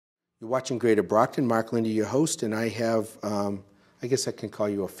You're watching Greater Brockton. Mark Lindy, your host, and I have, I guess I can call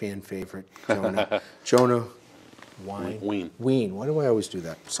you a fan favorite, Jonah. Jonah Wien. Wien. Why do I always do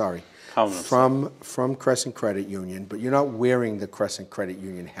that? Sorry. From Crescent Credit Union, but you're not wearing the Crescent Credit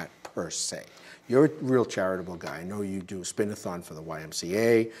Union hat per se. You're a real charitable guy. I know you do a spin-a-thon for the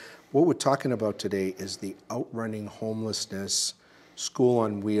YMCA. What we're talking about today is the Outrunning Homelessness School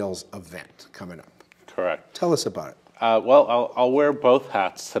on Wheels event coming up. Correct. Tell us about it. Well, I'll wear both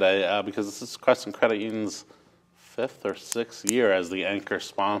hats today because this is Crescent Credit Union's 5th or 6th year as the anchor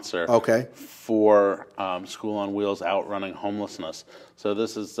sponsor for School on Wheels Outrunning Homelessness. So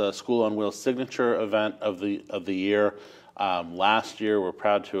this is the School on Wheels signature event of the year. Last year, we're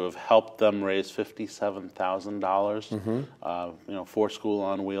proud to have helped them raise $57,000, for School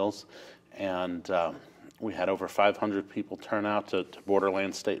on Wheels, and we had over 500 people turn out to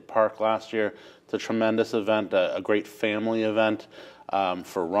Borderland State Park last year. It's a tremendous event, a great family event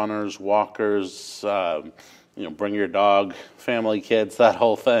for runners, walkers. Bring your dog, family, kids, that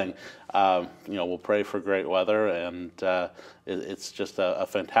whole thing. We'll pray for great weather, and it's just a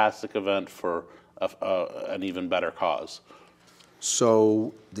fantastic event for an even better cause.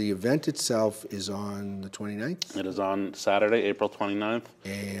 So the event itself is on the 29th? It is on Saturday, April 29th.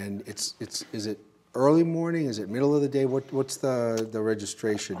 And is it early morning? Is it middle of the day? What's the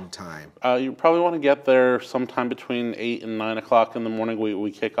registration time? You probably want to get there sometime between 8 and 9 o'clock in the morning. We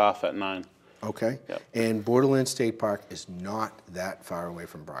kick off at 9. Okay. Yep. And Borderland State Park is not that far away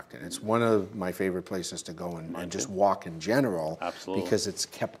from Brockton. It's one of my favorite places to go and just walk in general. Absolutely. Because it's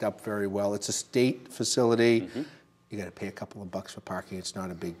kept up very well. It's a state facility. You got to pay a couple of bucks for parking. It's not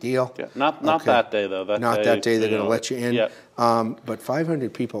a big deal. Yeah, not that day though. Not that day. They're going to let you in. Yep. But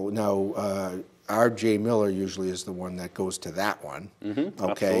 500 people now. R.J. Miller usually is the one that goes to that one. Okay,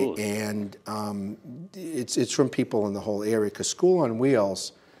 absolutely. And it's from people in the whole area because School on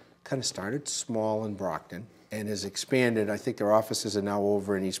Wheels kind of started small in Brockton and has expanded. I think their offices are now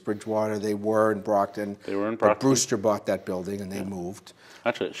over in East Bridgewater. They were in Brockton. But Brewster bought that building and they moved.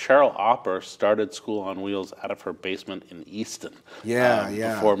 Actually, Cheryl Opper started School on Wheels out of her basement in Easton.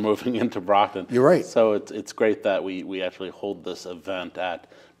 Before moving into Brockton. You're right. So it's great that we actually hold this event at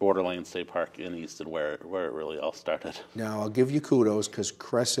Borderland State Park in Easton, where it really all started. Now I'll give you kudos because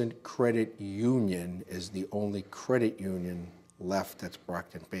Crescent Credit Union is the only credit union left that's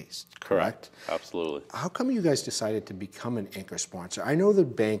Brockton based. Correct? Absolutely. How come you guys decided to become an anchor sponsor? I know the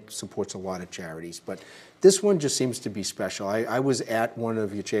bank supports a lot of charities, but this one just seems to be special. I was at one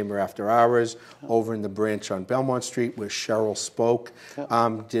of your chamber after hours over in the branch on Belmont Street where Cheryl spoke.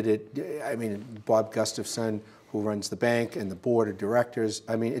 Bob Gustafson, who runs the bank, and the board of directors.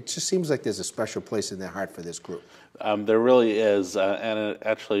 I mean, it just seems like there's a special place in their heart for this group. There really is, and it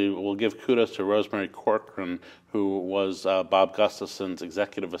actually will give kudos to Rosemary Corcoran, who was Bob Gustafson's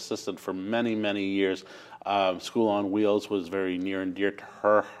executive assistant for many, many years. School on Wheels was very near and dear to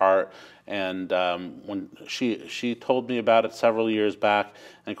her heart, and when she told me about it several years back,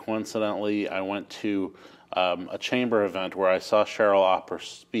 and coincidentally, I went to a chamber event where I saw Cheryl Opper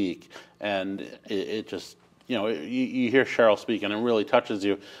speak, and it just, you hear Cheryl speak and it really touches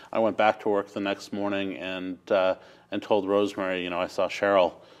you. I went back to work the next morning and told Rosemary, I saw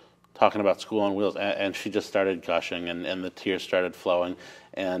Cheryl talking about School on Wheels, and she just started gushing and the tears started flowing.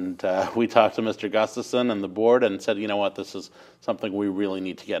 And we talked to Mr. Gustafson and the board and said, this is something we really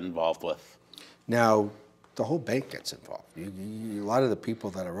need to get involved with. Now, the whole bank gets involved. A lot of the people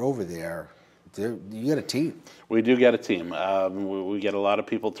that are over there, you get a team. We do get a team. We get a lot of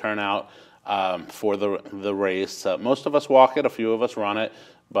people turn out for the race. Most of us walk it, a few of us run it,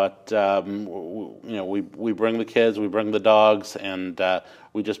 but we bring the kids, we bring the dogs, and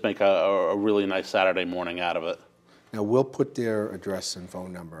we just make a really nice Saturday morning out of it. Now we'll put their address and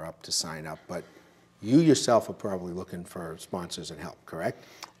phone number up to sign up, but you yourself are probably looking for sponsors and help, correct?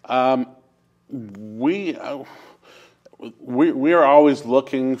 We are always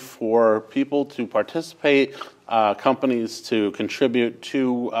looking for people to participate, companies to contribute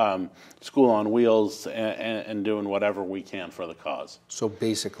to School on Wheels, and doing whatever we can for the cause. So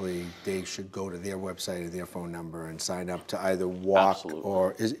basically, they should go to their website or their phone number and sign up to either walk. Absolutely.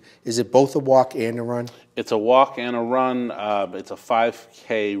 Or is it both a walk and a run? It's a walk and a run. It's a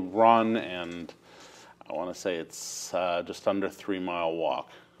 5K run, and I want to say it's just under 3-mile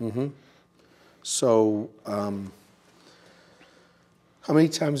walk. So, how many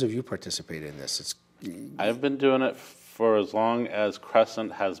times have you participated in this? I've been doing it for as long as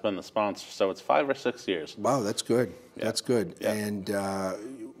Crescent has been the sponsor, so it's 5 or 6 years. Wow, that's good. Yeah. That's good. Yeah. And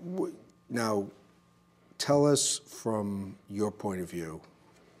now, tell us from your point of view,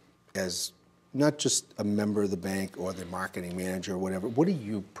 as not just a member of the bank or the marketing manager or whatever, what do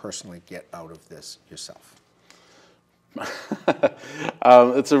you personally get out of this yourself?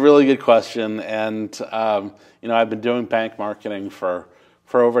 It's a really good question, and I've been doing bank marketing for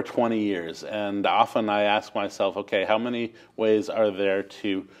over 20 years, and often I ask myself, okay, how many ways are there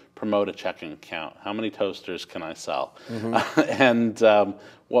to promote a checking account? How many toasters can I sell? And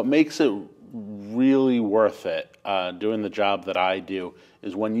what makes it really worth it, doing the job that I do,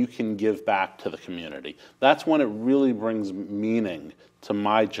 is when you can give back to the community. That's when it really brings meaning to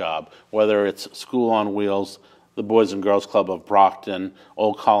my job, whether it's School on Wheels, the Boys and Girls Club of Brockton,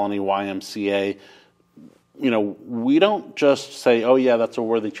 Old Colony YMCA. We don't just say, oh yeah, that's a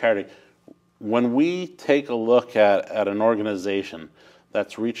worthy charity. When we take a look at an organization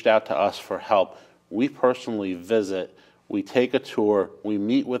that's reached out to us for help, we personally visit, we take a tour, we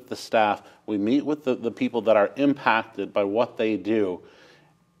meet with the staff, we meet with the people that are impacted by what they do,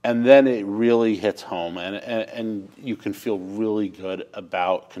 and then it really hits home, and you can feel really good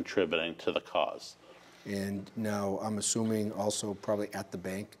about contributing to the cause. And now I'm assuming also probably at the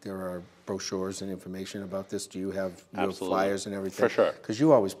bank there are brochures and information about this. Do you have your flyers and everything? For sure. Because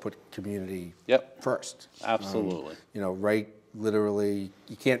you always put community first. Absolutely. Right, literally,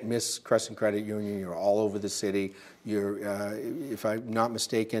 you can't miss Crescent Credit Union. You're all over the city. You're, if I'm not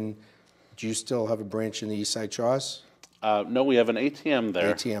mistaken, do you still have a branch in the East Side Shaw's? No, we have an ATM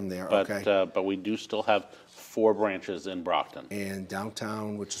there. ATM there, but, okay. But we do still have 4 branches in Brockton. And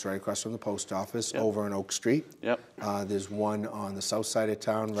downtown, which is right across from the post office, over on Oak Street. There's one on the south side of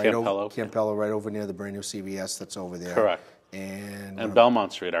town, right over Campello, right over near the brand new CVS that's over there. Correct. And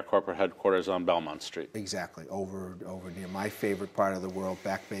Belmont Street, our corporate headquarters on Belmont Street. Exactly, over near my favorite part of the world,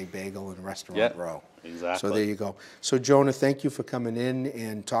 Back Bay Bagel and Restaurant Row. Exactly. So there you go. So Jonah, thank you for coming in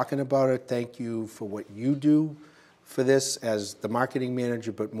and talking about it. Thank you for what you do for this as the marketing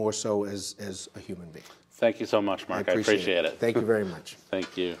manager, but more so as a human being. Thank you so much, Mark. I appreciate it. Thank you very much.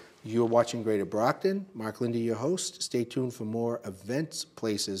 Thank you. You're watching Greater Brockton. Mark Lindy, your host. Stay tuned for more events,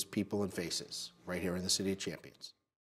 places, people, and faces right here in the City of Champions.